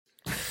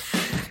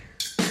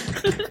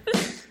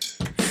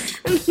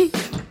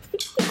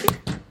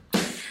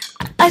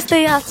I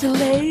stay out too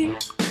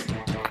late.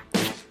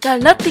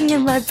 Got nothing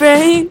in my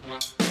brain.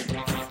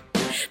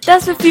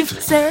 That's what people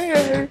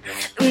say.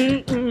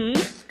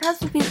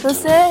 That's what people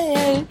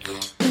say.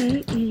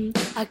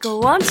 I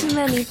go on too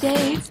many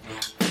dates,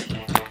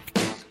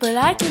 but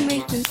I can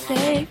make them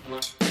stay.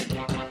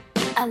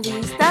 At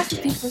least that's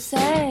what people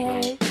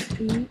say.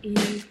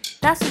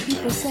 That's what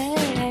people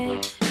say.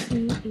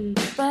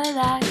 But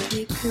I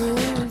keep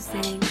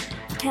cruising.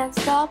 Can't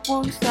stop,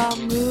 won't stop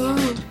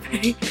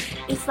moving.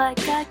 It's like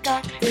I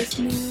got this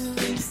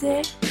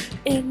music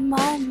in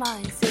my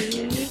mind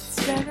saying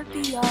it's gonna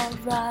be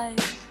alright.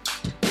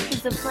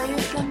 Cause the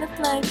player's gonna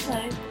play.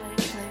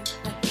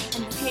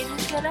 And the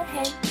hater's gonna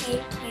hate.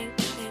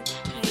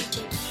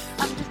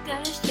 I'm just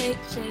gonna shake.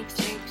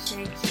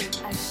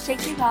 I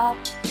shake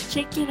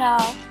it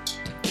off.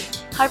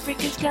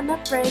 Heartbreaker's gonna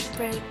break.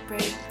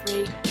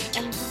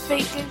 And the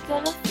faker's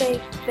gonna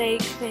fake.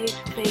 Baby,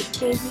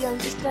 I'm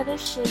just gonna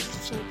shake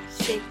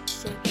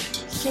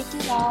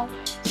it off.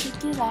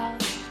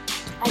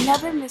 I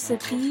never miss a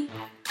beat.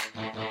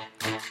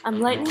 I'm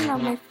lightning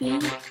on my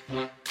feet.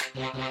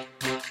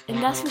 And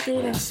that's what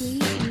they don't see.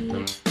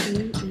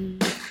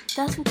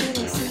 That's what they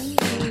don't see.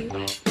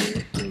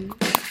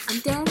 I'm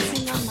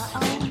dancing on my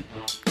own.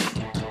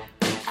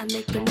 I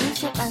make the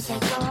music as I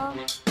go.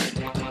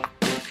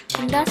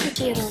 And that's what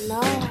they don't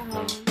know.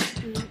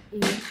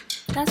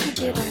 That's what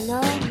they don't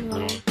know.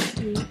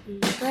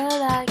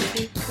 But I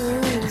keep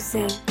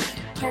cruising.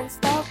 Can't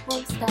stop,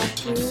 won't stop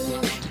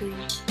moving.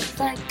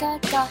 Like I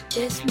got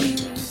this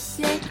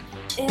music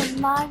in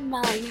my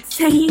mind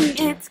saying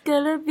it's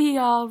gonna be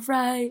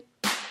alright.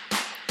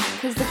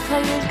 Cause the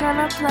player's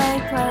gonna play.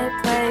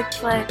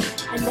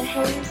 And the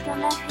hater's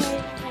gonna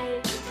hate.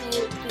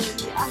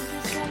 Baby, I'm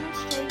just gonna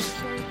shake.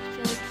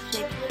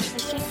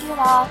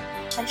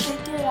 I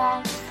shake it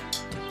off.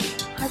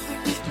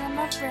 Heartbreaker's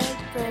gonna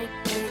break.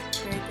 The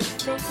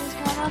faker's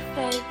gonna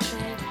fake.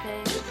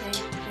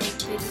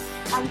 Baby,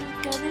 I'm just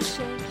gonna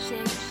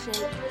shake.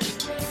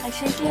 I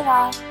shake it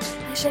off.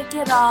 I shake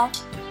it off.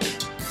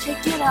 I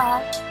shake it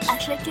off. I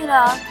shake it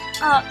off.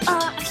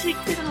 I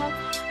shake it off.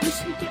 I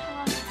shake it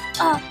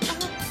off.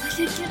 I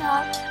shake it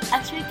off. I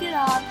shake it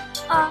off.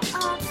 I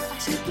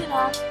shake it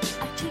off.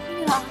 I shake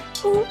it off.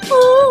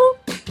 Ooh.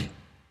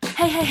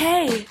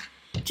 Hey.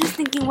 Just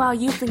thinking while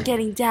you've been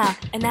getting down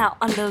and out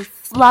on those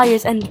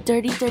liars and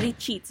dirty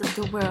cheats of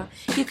the world,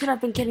 you could have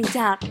been getting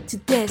down to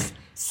this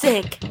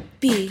sick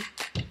beat.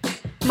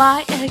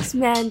 My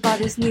ex-man bought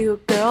his new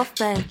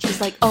girlfriend.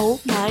 She's like, oh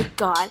my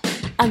god,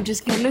 I'm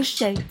just gonna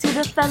shake. To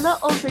the fella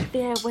over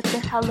there with the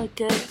hella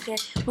good hair,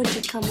 won't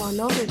you come on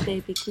over,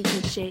 baby? We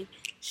can shake.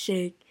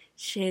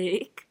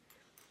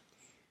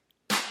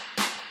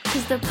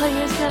 Cause the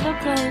player's gonna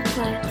play.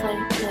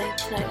 And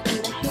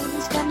the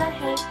hater's gonna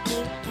hate.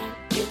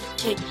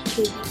 Baby,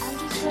 I'm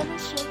just gonna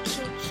shake.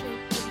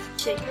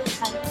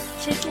 I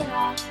shake it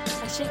off.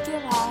 I shake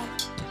it off.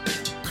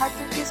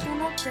 Heartbreaker's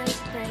gonna break.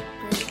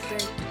 And the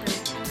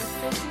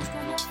faker's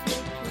gonna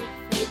fake.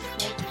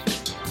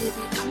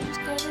 Baby, I'm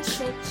just gonna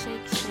shake.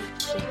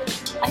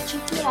 I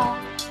shake it off.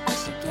 I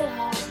shake it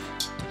off.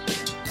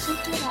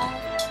 Shake it off.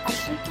 I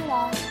shake it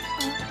off.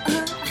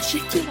 I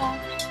shake it off.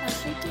 I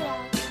shake it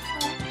off.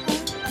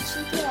 I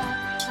shake it off.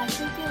 I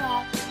shake it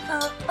off. I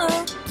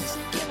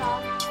shake it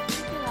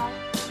off.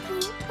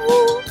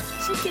 Ooh,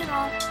 shake it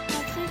off, I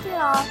shake it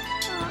off,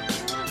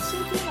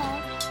 shake it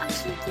off, I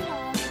shake it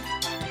off,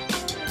 I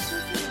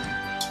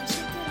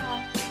shake it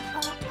off,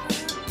 I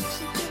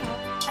shake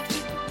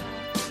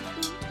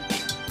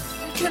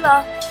it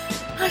off,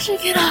 I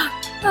shake it off, I shake it off,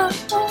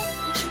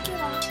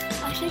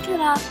 I shake it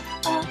off,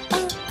 I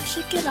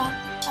shake it off,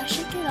 I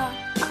shake it off,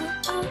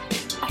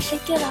 I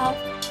shake it off,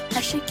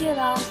 I shake it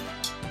off.